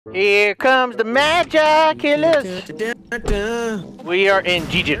Here comes the Magi Killers. We are in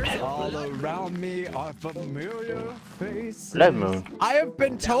Egypt. All around me are familiar faces. Blood moon. I have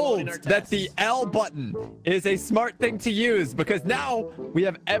been told that the L button is a smart thing to use because now we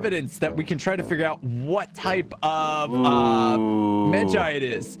have evidence that we can try to figure out what type of Magi it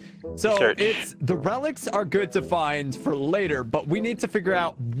is. So it's the relics are good to find for later, but we need to figure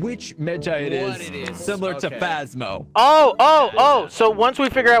out which Magi it is, similar to Phasmo. Oh. So once we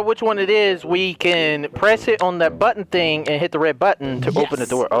figure out which one it is, we can press it on that button thing and hit the red button to open the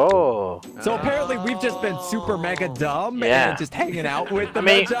door. Oh. So apparently we've just been super mega dumb and just hanging out with the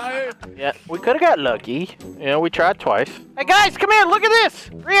Magi. Yeah, we could have got lucky. You know, we tried twice. Hey guys, come here, look at this!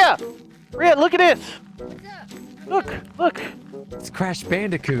 Rhea, look at this! Look. It's Crash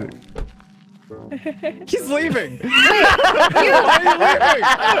Bandicoot. He's leaving. Why are you leaving?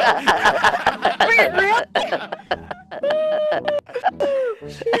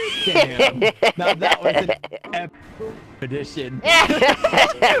 Damn. Now that was an epic edition.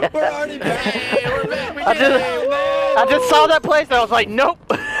 We're already back. Hey, we're back. I just saw that place and I was like, nope.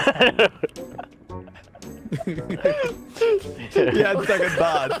 Yeah, second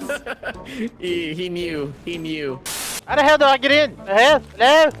thoughts. He knew. How the hell do I get in? Hello?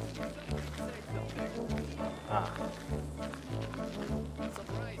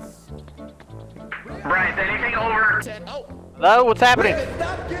 Bryce, anything over 10? Oh. Hello, what's happening?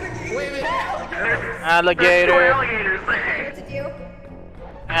 Stop getting eaten. Alligator. Alligators. What's it do?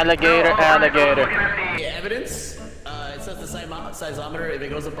 Alligator. The evidence. It says the seismometer. If it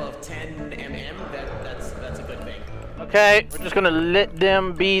goes above 10 mm, that's a good thing. Okay, we're just gonna let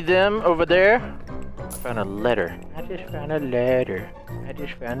them be them over there. I found a letter. I just found a letter.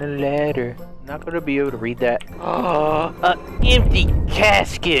 Not gonna be able to read that. Oh, an empty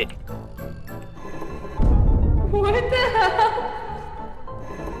casket. What the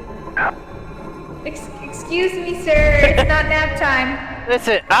hell? Excuse me, sir. It's not nap time.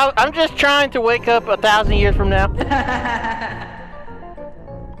 Listen, I'm just trying to wake up 1,000 years from now. Is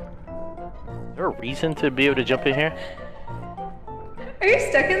there a reason to be able to jump in here? Are you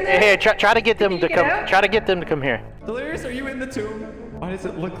stuck in there? Here, try to get them to come. out? Try to get them to come here. Delirious, are you in the tomb? Why does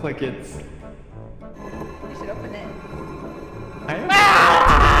it look like it's... You should open it. I am...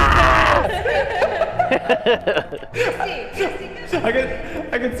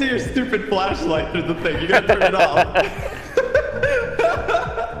 I can see your stupid flashlight through the thing. You gotta turn it off.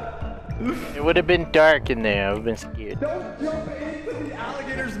 It would have been dark in there. I would have been scared. Don't jump into the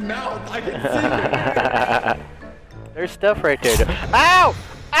alligator's mouth. I can see it. There's stuff right there. Ow!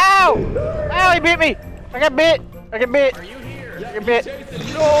 Ow! Ow! He bit me. I got bit. Are you here? I got bit.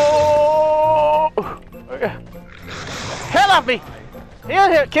 No! Hell off me!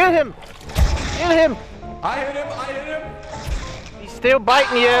 Kill him! I hit him. He's still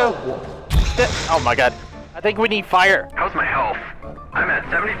biting you. Oh my god. I think we need fire. How's my health? I'm at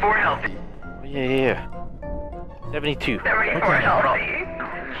 74 healthy. Yeah. 72. 74 healthy.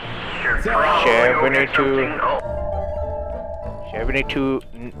 Sure, 72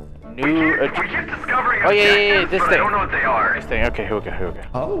 we keep discovering oh yeah, this but thing. I don't know what they are. This thing. Okay, here we go.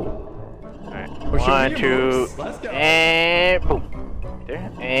 Oh. Alright. We're showing 1, you 2, moves. Let's go. and boom.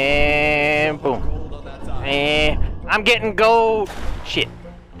 There. And boom. And I'm getting gold. Shit.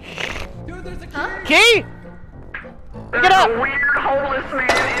 Dude, there's a Key! There's it up! a weird homeless man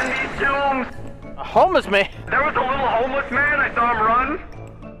in these tombs. A homeless man. There was a little homeless man. I saw him run.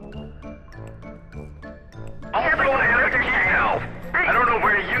 Also, I have a key now. I don't know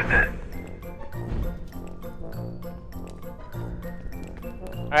where to use it.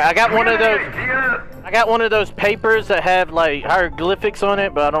 Alright, I got one of those. Idea? I got one of those papers that have like hieroglyphics on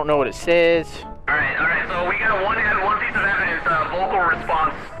it, but I don't know what it says. Alright, so we got one piece of evidence, vocal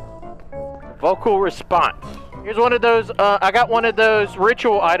response. Vocal response. Here's one of those. I got one of those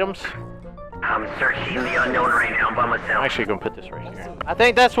ritual items. I'm searching the unknown right now by myself. I'm actually gonna put this right here. I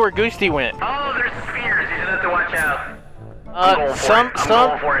think that's where Goosty went. Oh, there's spheres. You just have to watch out.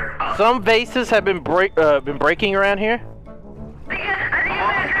 Some vases have been breaking around here. I think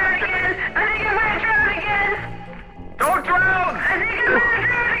I'm gonna drown again. Don't drown! I think I'm gonna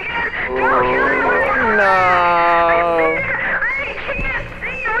drown again. Don't kill me. No. I can't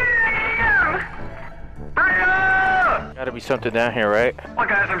see where I am. Gotta be something down here, right? Well,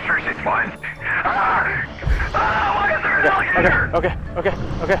 guys, I'm sure she's fine. Why is there an alligator? Okay.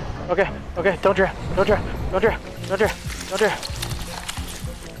 Don't drown.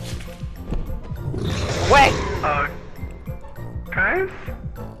 Wait! Guys?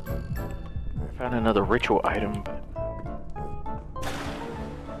 I found another ritual item, but...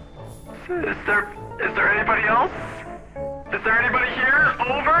 Is there anybody else? Is there anybody here?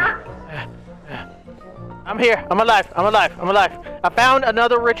 Over? I'm here. I'm alive. I'm alive. I'm alive. I found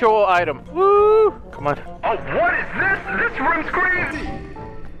another ritual item. Woo! Come on. Oh, what is this? This room's crazy.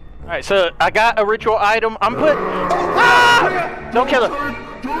 All right, so I got a ritual item. I'm put. Ah! Don't kill her.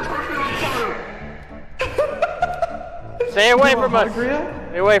 Stay away from us.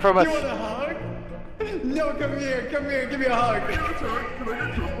 Stay away from us. You want a hug? No, come here, give me a hug.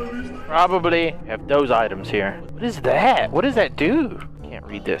 Probably have those items here. What is that? What does that do? Can't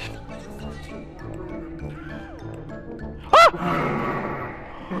read this.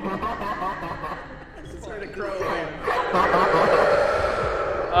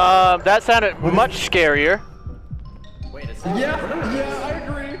 That sounded much scarier. Wait a second. Yeah, I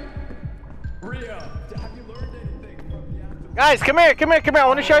agree. Rio, have you learned anything from the after? Guys, come here. I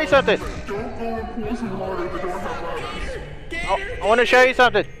want to show you something. Don't go in pools of water that don't have lights. I want to show you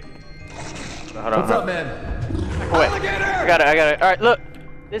something. Hold on. What's up, man? Wait. I got it. All right, look.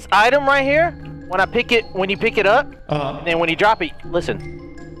 This item right here. When you pick it up, and then when you drop it, listen.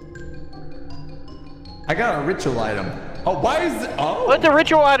 I got a ritual item. Oh, why is it? Oh. Put the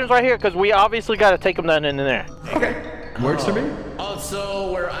ritual items right here, because we obviously got to take them down in there. Okay. Works for me. Oh,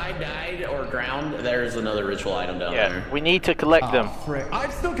 so where I died or drowned, there's another ritual item down Yeah, there. we need to collect them. Frick.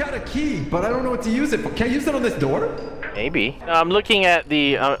 I've still got a key, but I don't know what to use it for. Can I use it on this door? Maybe. No, I'm looking at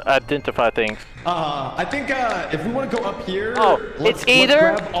the identify things. I think if we want to go up here, it's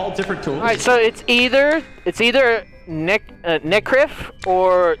either let's grab all different tools. All right, so it's either Necrif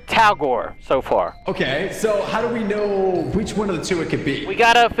or Talgor so far. Okay, so how do we know which one of the two it could be? We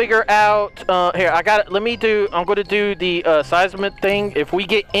gotta figure out. Here, I'm gonna do the seismic thing. If we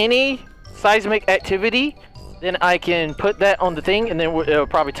get any seismic activity, then I can put that on the thing, and then it'll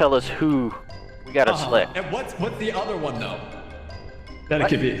probably tell us who we gotta select. And what's the other one though? That it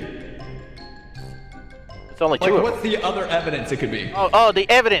could be. It's only two. What's the other evidence it could be? Oh, the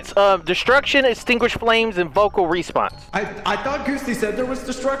evidence. Destruction, extinguished flames, and vocal response. I thought Goosey said there was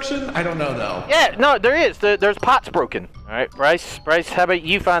destruction. I don't know though. Yeah, no, there is. There's pots broken. All right, Bryce, how about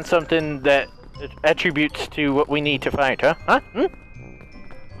you find something that attributes to what we need to find, huh? Hmm?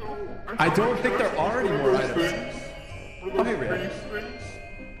 I don't think there are any more items. Things,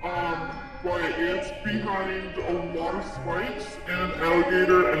 by ants behind water spikes and an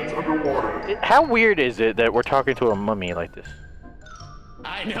alligator and it's underwater. How weird is it that we're talking to a mummy like this?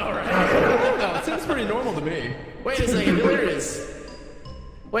 I know, right? No, it seems pretty normal to me. Wait a second, Delirious.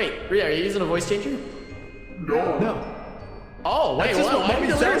 Wait, Rhea, are you using a voice changer? No. Oh, wait, That's just what why did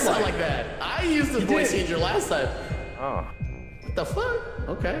mummies Delirious sound sound like. like that? I used the voice changer last time. Oh. What the fuck?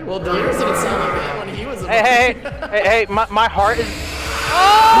 Okay, well, Delirious didn't sound like that when he was a Hey, my heart is...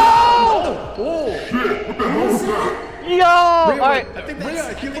 Oh! Shit, what the hell was that? Yo! Alright. I think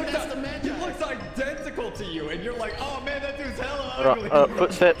he looks identical to you, and you're like, oh man, that dude's hella ugly.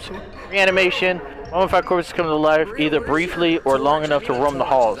 Footsteps. Reanimation. Mummified corpses come to life either briefly or long enough to roam the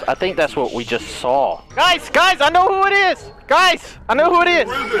halls. I think that's what we just saw. Guys, I know who it is! Guys, I know who it is!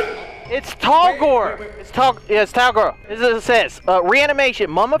 What is it? It's Talgor. It's Talgor. This is what it says. Reanimation.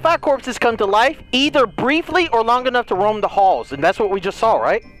 Mummified corpses come to life either briefly or long enough to roam the halls. And that's what we just saw,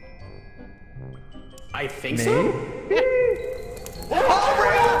 right? I think so?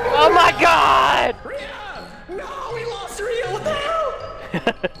 Oh my god! Rhea! No, we lost Rhea, what the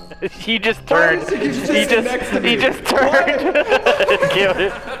hell? He just turned. He just turned. Killed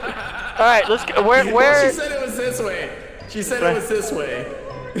it. Alright, let's go. Where? She said it was this way.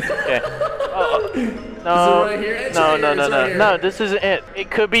 Okay. No. Is it right here? It's No, right no, here, no, it's no, right no. here. This isn't it.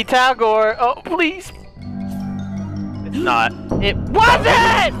 It could be Talgor. Oh, please. It's not. It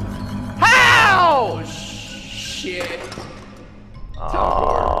wasn't. How? Oh, shit.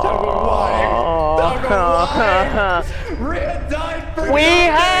 Talgor, why? Rhea died for We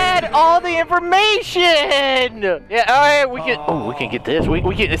had all the information. Yeah. All right. We can. Oh, we can get this. We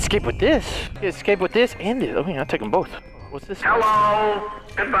can escape with this. We can escape with this and this. Okay, I'll take them both. What's this? Hello.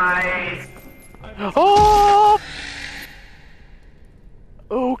 Goodbye. Oh.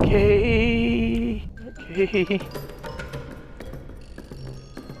 Okay.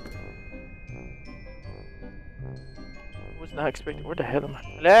 Was not expecting. Where the hell am I?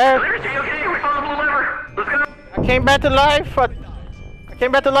 Hello? Delirious, are you okay? We found the blue lever. Let's go. I came back to life. I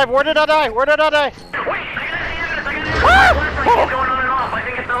came back to life. Where did I die? Wait, I got the evidence. My flashlight keeps going on and off. I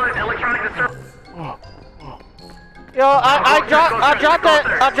think it's an electronic disturbance. Yo, I dropped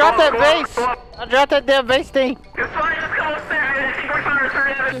that vase. I dropped that damn vase thing. It's fine. Let's go upstairs. I think we found our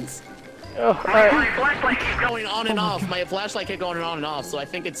third evidence. Oh, My alright. flashlight keeps going on and off. My flashlight kept going on and off, so I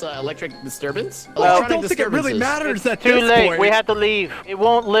think it's electric disturbance. I don't think it really matters at Too this late. point. We have to leave. It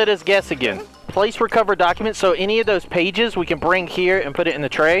won't let us guess again. place recover documents, so any of those pages we can bring here and put it in the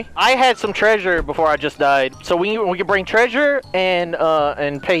tray. I had some treasure before I just died, so we can bring treasure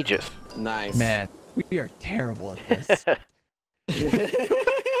and pages. Nice. Man, we are terrible at this.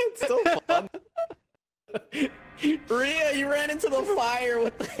 It's so fun. Rhea, you ran into the fire.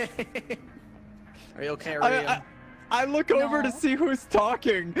 What the Are you okay, Rhea? I look over to see who's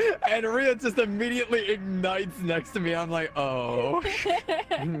talking, and Rhea just immediately ignites next to me. I'm like, oh.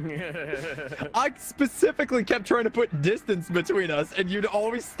 I specifically kept trying to put distance between us, and you'd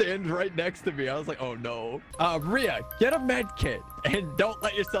always stand right next to me. I was like, oh no. Rhea, get a med kit, and don't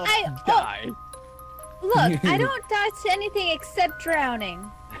let yourself die. Look, I don't dodge anything except drowning.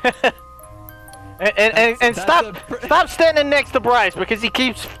 And stop standing next to Bryce because he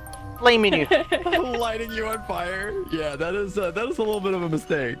keeps flaming you. Lighting you on fire. Yeah, that is a little bit of a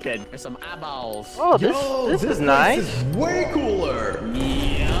mistake. There's some eyeballs. Oh, this is nice. This is way cooler.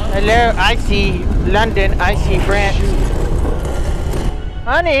 Yeah. Hello, I see London. I see France.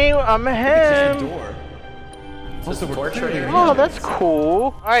 Honey, I'm him. Also, portrait. Oh, that's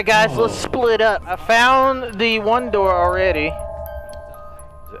cool. All right, guys, let's split up. I found the one door already.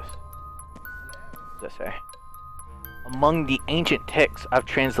 What's this say? Among the ancient texts I've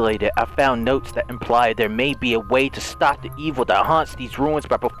translated, I found notes that imply there may be a way to stop the evil that haunts these ruins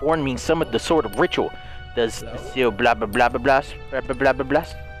by performing some of the sort of ritual. Does the seal blah blah blah blah blah blah blah blah blah blah?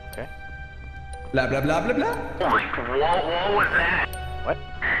 Okay. Blah blah blah blah blah. What was that? What?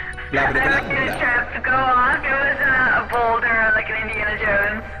 Blah blah blah That blah. trap to go off. It was a boulder like an Indiana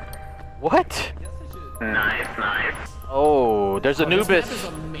Jones. What? Nice, nice. Oh, there's Anubis. This map is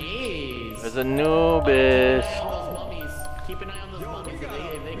a maze. There's Anubis. Those mummies. Keep an eye on those mummies.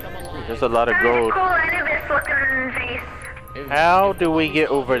 If they come alive. There's a lot of gold. Cool Anubis looking face. How do we get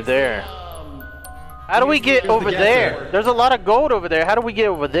over there? How do we get over there? There's a lot of gold over there. How do we get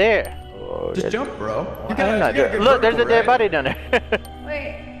over there? Oh, Just jump, bro. Look, there's a dead body down there.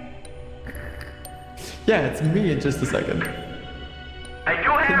 Wait. Yeah, it's me in just a second. I do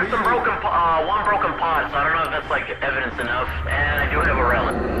have some one broken pot, so I don't know if that's like evidence enough. And I do have a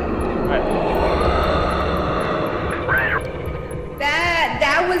relic. Right.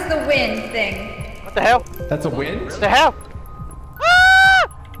 That was the wind thing. What the hell? That's a win? What the hell? Ah!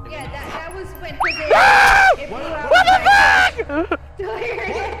 Yeah, that was wind. Ah! It blew out What the my- fuck?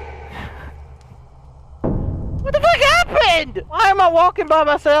 Delirious. What the fuck happened? Why am I walking by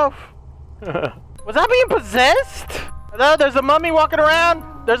myself? Was I being possessed? Hello, there's a mummy walking around.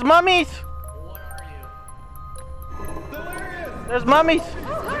 There's mummies. What are you? There's mummies.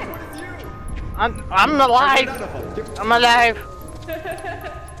 Oh, hi. I'm alive. I'm alive.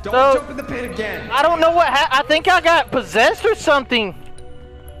 Don't So- jump in the pit again. I don't know what I think I got possessed or something.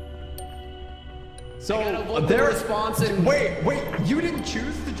 So gotta look there. the response and- Wait, you didn't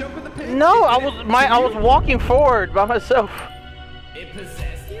choose to jump in the pit? No, I was walking forward by myself. It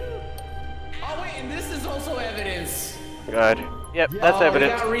possessed you? Oh wait, and this is also evidence. God. Yep, that's Oh,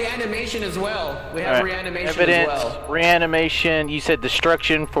 evidence. we got reanimation as well. We have Alright, reanimation evidence, as well. reanimation. You said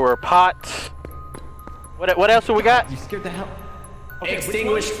destruction for pots. What else do we got? You scared the hell.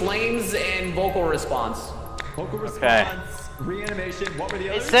 Extinguished flames and vocal response. Vocal response, reanimation. What were the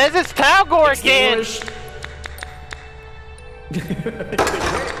It others? says it's Talgor again. Extinguished.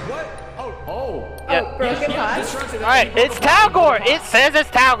 What? Oh. Yep. Broken pot. Destruction. All right, it's Talgor. It says it's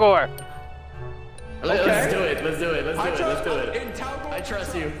Talgor. Let's do it. Let's do it. Let's do it. I Let's do trust- it. in Talbot- I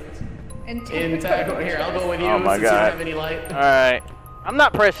trust you. And In Talgor. Here, I'll go with you Oh my since you God. don't have any light. All right, I'm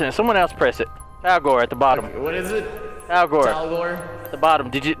not pressing it. Someone else press it. Talgor at the bottom. What is it? Talgor Talgor. at the bottom.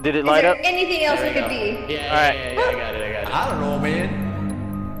 Did it Is light there up? anything else There it we could go. be? Yeah, Alright. I got it. I don't know, man.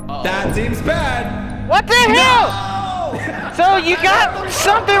 Uh-oh. That seems bad. What the hell? Oh! So you got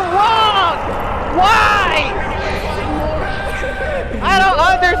something wrong. Why? I don't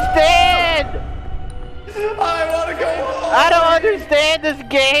understand. I want to go home. I don't understand this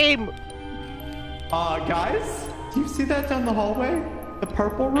game. Guys, do you see that down the hallway? The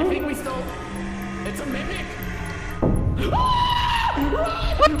purple I room? think we stole. It's a mimic.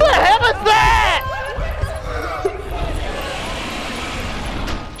 What the hell is that?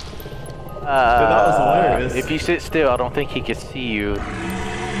 that was hilarious. If you sit still, I don't think he can see you.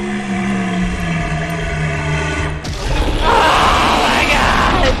 Oh my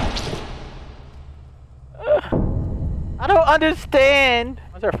God! I don't understand.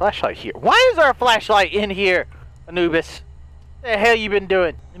 Why is there a flashlight here? Why is there a flashlight in here, Anubis? What the hell you been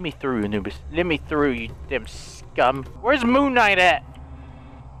doing? Let me through, Anubis. Let me through, you damn scum. Where's Moon Knight at?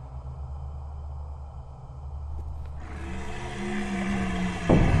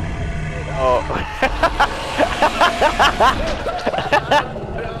 Oh.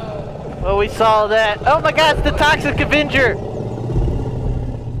 Oh, we saw that. Oh my God, it's the Toxic Avenger.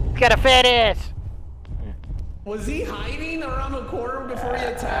 He's got a fat ass. Was he hiding around the corner before he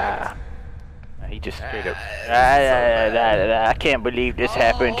attacked? He just straight up. I can't believe this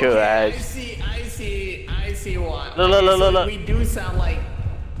happened to us. I see what. Look. We do sound like.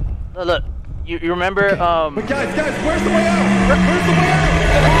 Look. You remember? But guys, where's the way out? Where's the way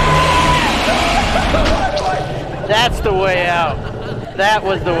out? That's the way out. That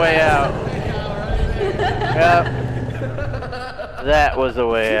was the way out. Yep. That was the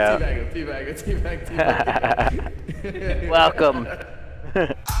way out. Teabag. Welcome.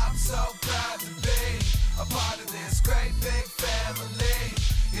 I'm so proud to be a part of this great big family.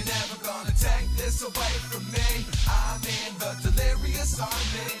 You're never gonna take this away from me. I'm in the delirious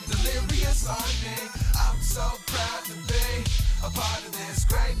army, delirious army. I'm so proud to be a part of this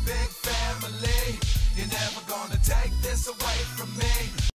great big family. You're never gonna take this away from me.